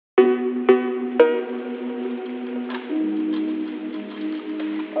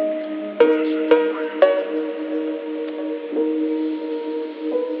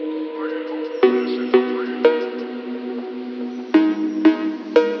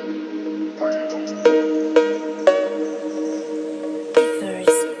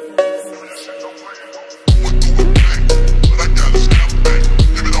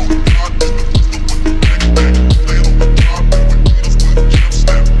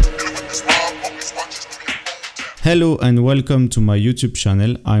Hello and welcome to my YouTube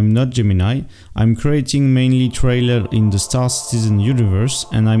channel. I'm NotGemini. I'm creating mainly trailer in the Star Citizen universe,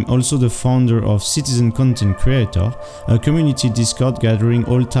 and I'm also the founder of Citizen Content Creator, a community Discord gathering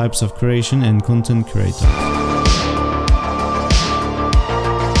all types of creation and content creators.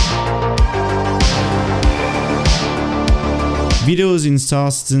 Videos in Star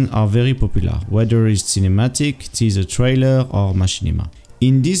Citizen are very popular, whether it's cinematic, teaser trailer or Machinima.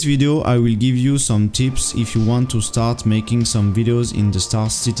 In this video I will give you some tips if you want to start making some videos in the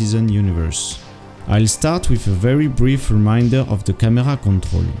Star Citizen universe. I'll start with a very brief reminder of the camera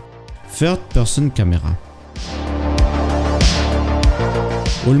control. Third-person camera.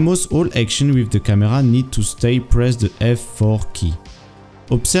 Almost all action with the camera need to stay press the F4 key.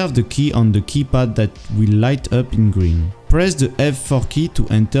 Observe the key on the keypad that will light up in green. Press the F4 key to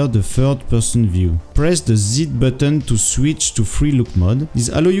enter the third-person view. Press the Z button to switch to free look mode. This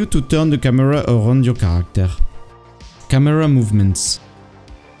allows you to turn the camera around your character. Camera movements.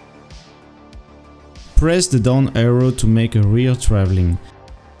 Press the down arrow to make a rear traveling.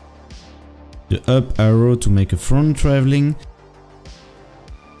 The up arrow to make a front traveling.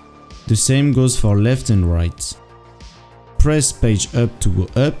 The same goes for left and right. Press page up to go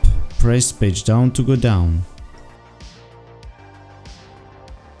up, press page down to go down.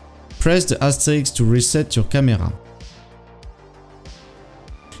 Press the asterisk to reset your camera.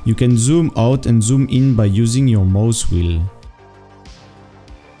 You can zoom out and zoom in by using your mouse wheel.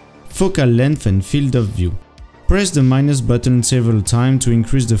 Focal length and field of view. Press the minus button several times to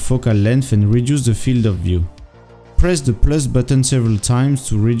increase the focal length and reduce the field of view. Press the plus button several times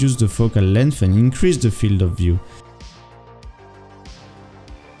to reduce the focal length and increase the field of view.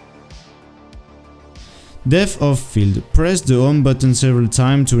 Depth of field. Press the home button several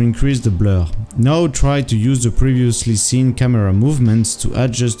times to increase the blur. Now try to use the previously seen camera movements to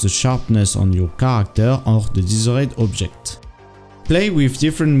adjust the sharpness on your character or the desired object. Play with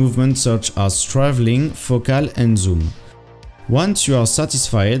different movements such as traveling, focal and zoom. Once you are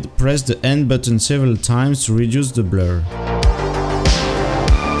satisfied, press the end button several times to reduce the blur.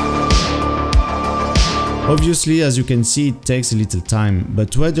 Obviously, as you can see, it takes a little time,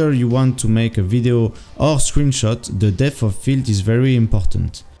 but whether you want to make a video or screenshot, the depth of field is very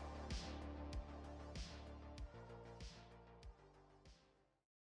important.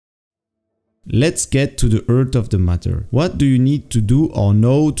 Let's get to the heart of the matter. What do you need to do or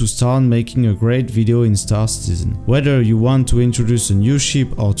know to start making a great video in Star Citizen? Whether you want to introduce a new ship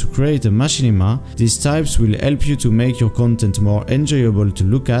or to create a Machinima, these tips will help you to make your content more enjoyable to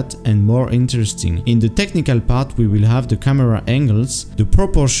look at and more interesting. In the technical part, we will have the camera angles, the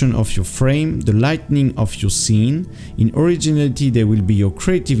proportion of your frame, the lighting of your scene. In originality, there will be your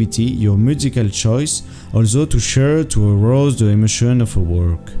creativity, your musical choice, also to share to arouse the emotion of a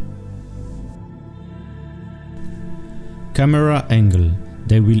work. Camera angle.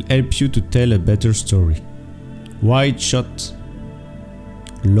 They will help you to tell a better story. Wide shot,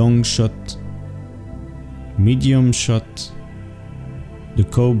 long shot, medium shot, the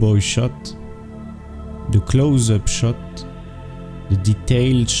cowboy shot, the close-up shot, the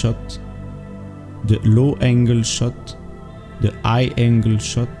detailed shot, the low angle shot, the high angle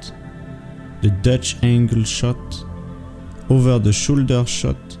shot, the Dutch angle shot, over the shoulder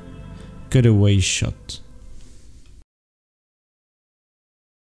shot, cutaway shot.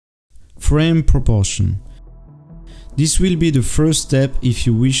 Frame proportion. This will be the first step if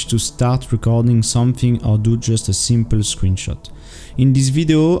you wish to start recording something or do just a simple screenshot. In this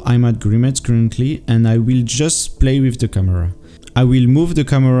video I'm at Grimet currently and I will just play with the camera. I will move the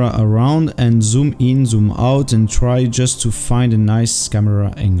camera around and zoom in, zoom out and try just to find a nice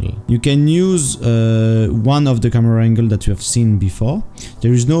camera angle. You can use one of the camera angle that you have seen before.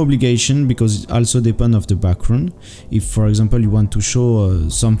 There is no obligation because it also depends on the background. If for example you want to show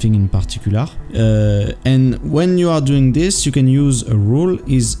something in particular. And when you are doing this, you can use a rule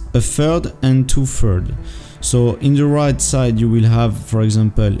is a third and 2/3. So in the right side you will have, for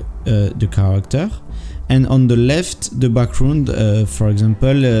example, the character. And on the left, the background, for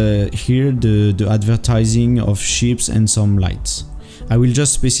example, here the advertising of ships and some lights. I will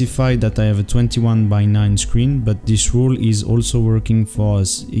just specify that I have a 21:9 screen, but this rule is also working for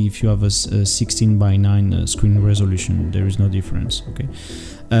us if you have a 16:9 screen resolution. There is no difference, okay?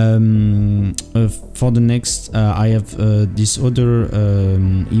 For the next, I have this other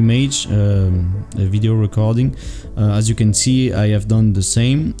image, a video recording. As you can see, I have done the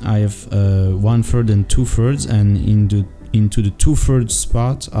same. I have 1/3 and 2/3, and into the 2/3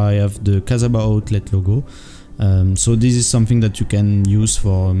 part, I have the Casaba Outlet logo. So this is something that you can use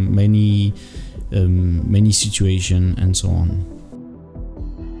for many situations and so on.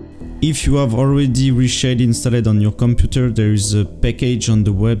 If you have already reshade installed on your computer, there is a package on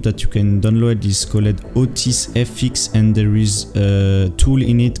the web that you can download. It's called Otis FX, and there is a tool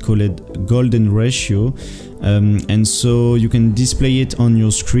in it called Golden Ratio. And so you can display it on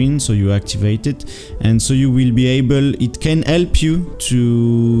your screen, so you activate it, and so you will be able, it can help you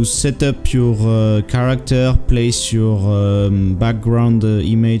to set up your character, place your background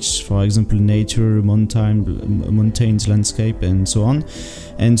image, for example nature, mountains, landscape, and so on.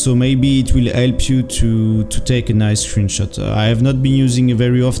 And so maybe it will help you to take a nice screenshot. I have not been using it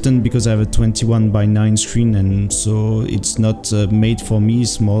very often because I have a 21:9 screen, and so it's not made for me.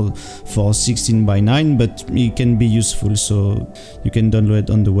 It's more for 16:9, but it can be useful, so you can download it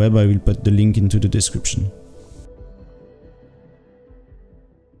on the web. I will put the link into the description.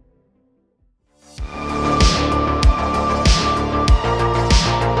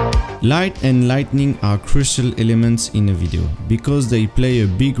 Light and lighting are crucial elements in a video because they play a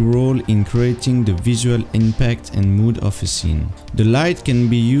big role in creating the visual impact and mood of a scene. The light can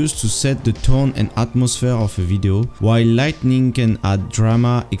be used to set the tone and atmosphere of a video, while lighting can add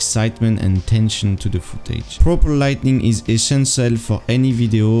drama, excitement and tension to the footage. Proper lighting is essential for any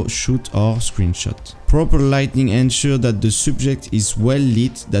video shoot or screenshot. Proper lighting ensures that the subject is well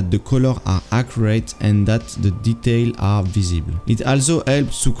lit, that the colors are accurate and that the details are visible. It also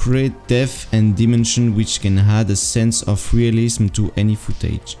helps to create depth and dimension, which can add a sense of realism to any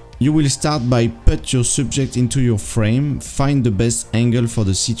footage. You will start by put your subject into your frame, find the best angle for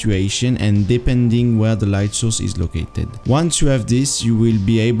the situation and depending where the light source is located. Once you have this, you will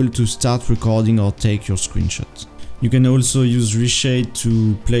be able to start recording or take your screenshot. You can also use reshade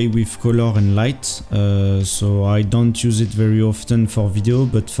to play with color and light, so I don't use it very often for video,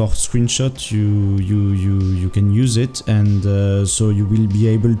 but for screenshot you can use it, and so you will be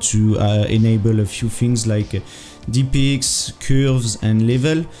able to enable a few things like DPX, curves and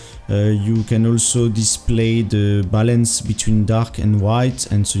level. You can also display the balance between dark and white,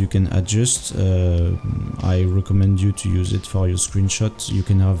 and so you can adjust. I recommend you to use it for your screenshot. You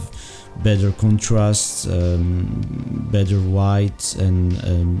can have better contrast, better white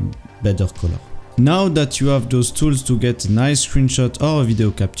and better color. Now that you have those tools to get a nice screenshot or a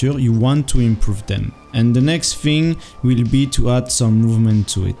video capture, you want to improve them. And the next thing will be to add some movement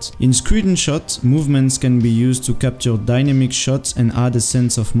to it. In screenshot, movements can be used to capture dynamic shots and add a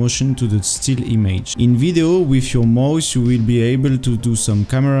sense of motion to the still image. In video, with your mouse, you will be able to do some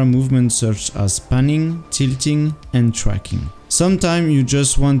camera movements such as panning, tilting and tracking. Sometimes you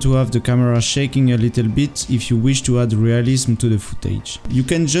just want to have the camera shaking a little bit if you wish to add realism to the footage. You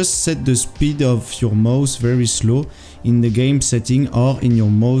can just set the speed of your mouse very slow in the game setting or in your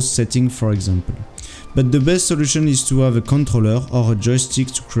mouse setting, for example. But the best solution is to have a controller or a joystick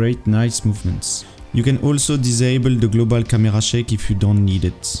to create nice movements. You can also disable the global camera shake if you don't need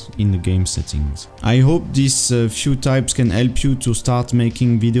it in the game settings. I hope these few tips can help you to start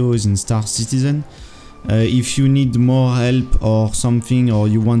making videos in Star Citizen. If you need more help or something, or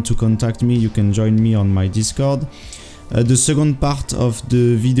you want to contact me, you can join me on my Discord. The second part of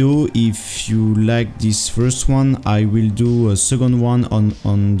the video, if you like this first one, I will do a second one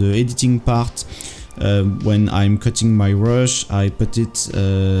on the editing part. When I'm cutting my rush, I put it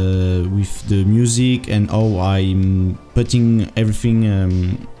with the music and how I'm putting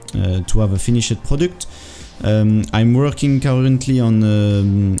everything to have a finished product. I'm working currently on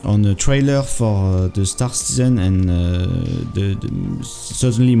a trailer for the Star Citizen, and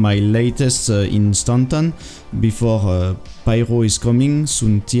certainly my latest in Stanton before Pyro is coming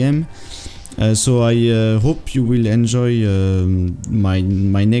soon TM. So I hope you will enjoy my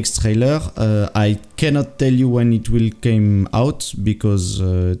next trailer. I cannot tell you when it will come out because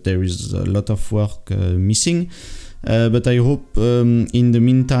there is a lot of work missing. But I hope in the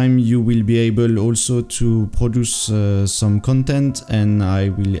meantime you will be able also to produce some content, and I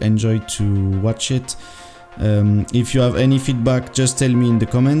will enjoy to watch it. If you have any feedback, just tell me in the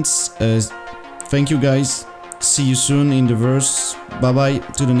comments. Thank you guys, see you soon in the verse. Bye bye,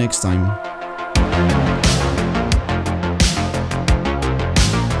 to the next time.